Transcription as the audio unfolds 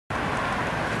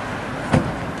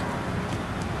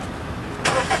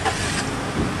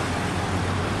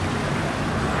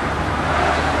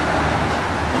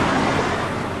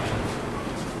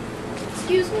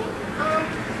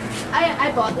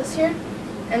this here,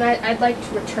 and I'd like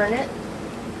to return it.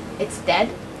 It's dead.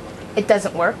 It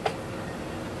doesn't work.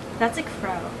 That's a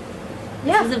crow.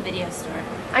 Yeah. This is a video store.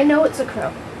 I know it's a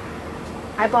crow.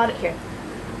 I bought it here.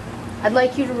 I'd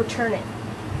like you to return it,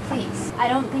 please. I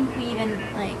don't think we even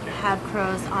have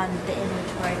crows on the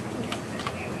inventory.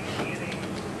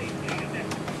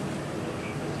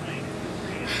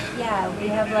 Yeah, we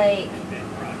have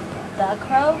The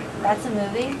Crow. That's a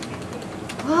movie.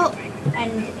 Well,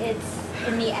 and it's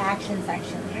in the action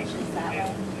section, which is that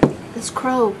way. This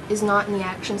crow is not in the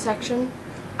action section.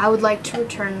 I would like to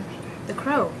return the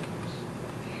crow.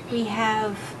 We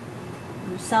have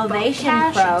Salvation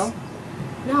Caches. Crow.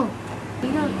 No.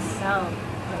 We don't sell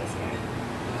crows here.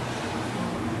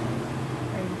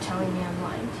 Are you telling me I'm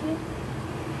lying to you?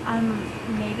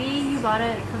 Maybe you bought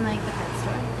it from the pet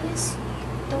store. Please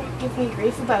don't give me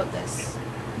grief about this.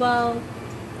 Well,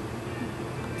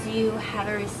 do you have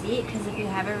a receipt? Because if you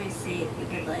have a receipt, we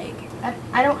could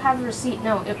I don't have a receipt,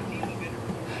 no.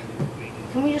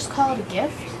 Can we just call it a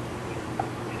gift?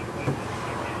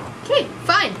 Okay,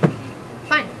 fine.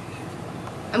 Fine.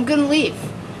 I'm gonna leave.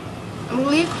 I'm gonna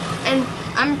leave, and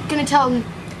I'm gonna tell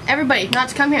everybody not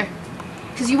to come here.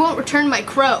 Because you won't return my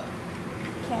crow.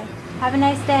 Okay. Have a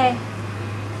nice day.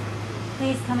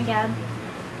 Please come again.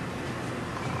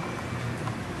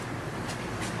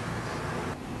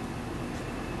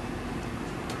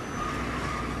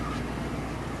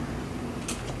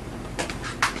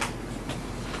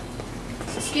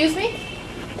 Excuse me?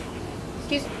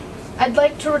 Excuse me. I'd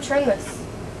like to return this.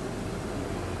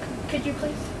 Could you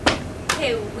please?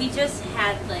 Okay, we just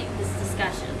had this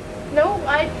discussion. No,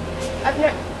 I've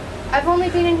only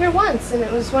been in here once, and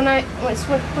it was when I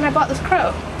bought this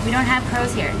crow. We don't have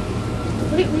crows here.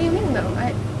 What do you mean though?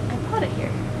 I bought it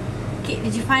here. Okay,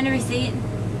 did you find a receipt?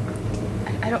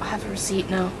 I don't have a receipt,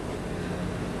 no.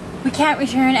 We can't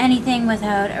return anything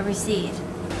without a receipt.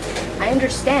 I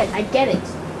understand. I get it.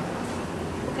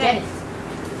 Okay. Get it.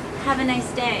 Have a nice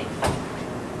day.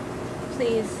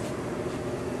 Please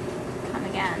come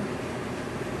again.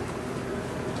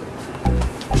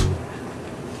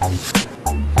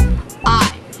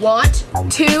 I want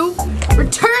to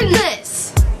return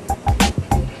this.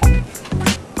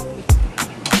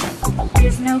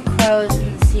 There's no crows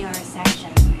in the CR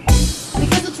section.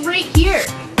 Because it's right here.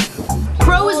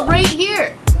 Crow is right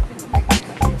here.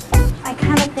 I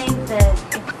kind of think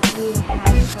that if we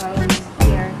had crows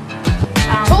here.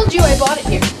 I told you I bought it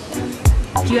here.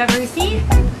 Do you have a receipt?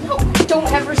 No, I don't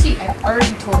have a receipt. I've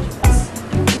already told you this.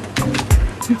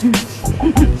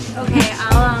 Okay,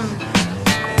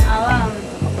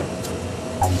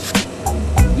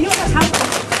 you know what? How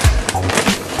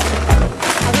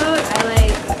about I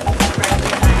spread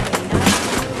behind the window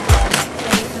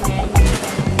and then you come in and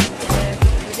get a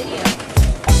video.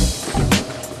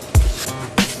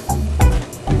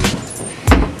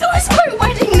 It was my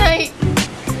wedding night,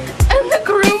 and the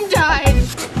groom died.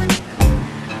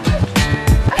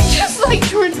 I just like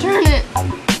to return it.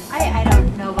 I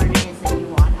don't know what it is that you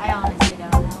want. I honestly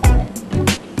don't know.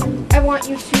 But I want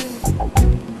you to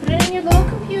put it in your little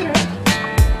computer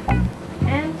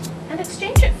and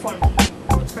exchange it for me.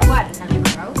 for what? Another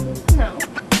crow? No.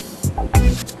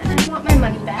 And I want my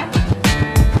money back.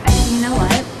 You know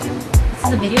what? This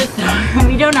is a video store.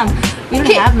 we don't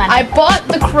Okay, have money. I bought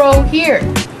the crow here.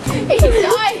 He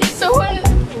died so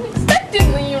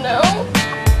unexpectedly, you know.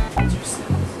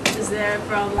 Is there a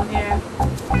problem here?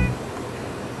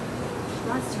 She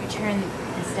wants to return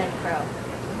this dead crow.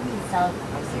 We can sell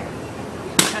crows here.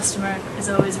 Customer is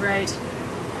always right.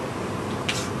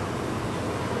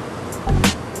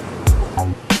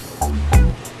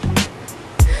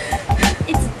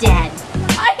 It's dead.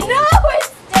 I know it's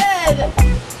dead.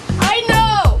 I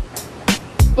know.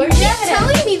 But you're just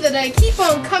telling me that I keep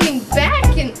on coming back,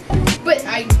 but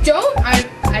I don't. I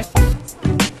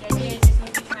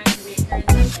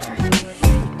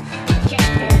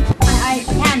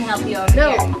can help you over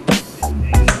no. here.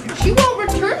 She won't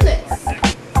return this.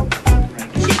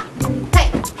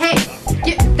 Hey,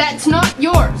 that's not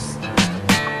yours.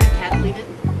 Can't leave it.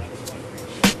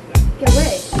 Get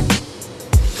away.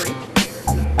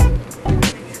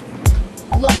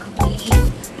 Look, lady.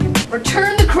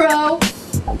 Return the crow.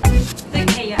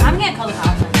 Okay, yeah, I'm gonna call the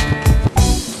cops on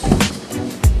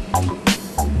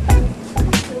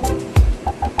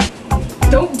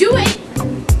you. Don't do it.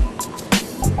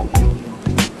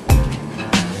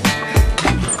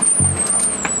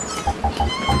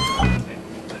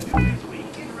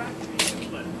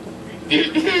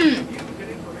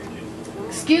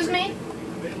 Excuse me?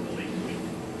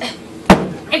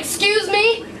 Excuse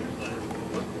me?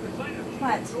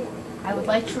 What? I would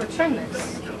like to return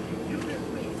this.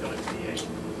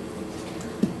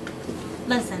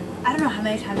 Listen, I don't know how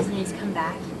many times I need to come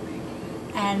back.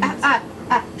 And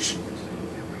Shh.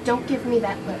 Don't give me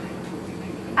that look.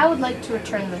 I would like to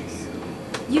return this.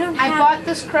 you don't have... I bought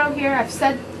this crow here. I've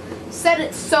said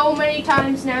it so many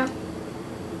times now.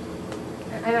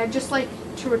 And I'd just like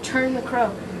to return the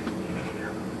crow.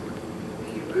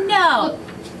 No! Look.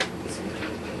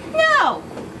 No!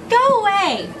 Go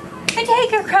away! And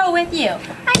take your crow with you.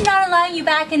 I'm not allowing you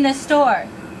back in this store.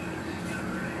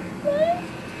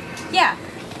 Yeah.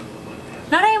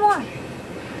 Not anymore.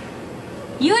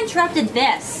 You interrupted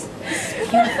this. This is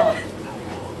beautiful.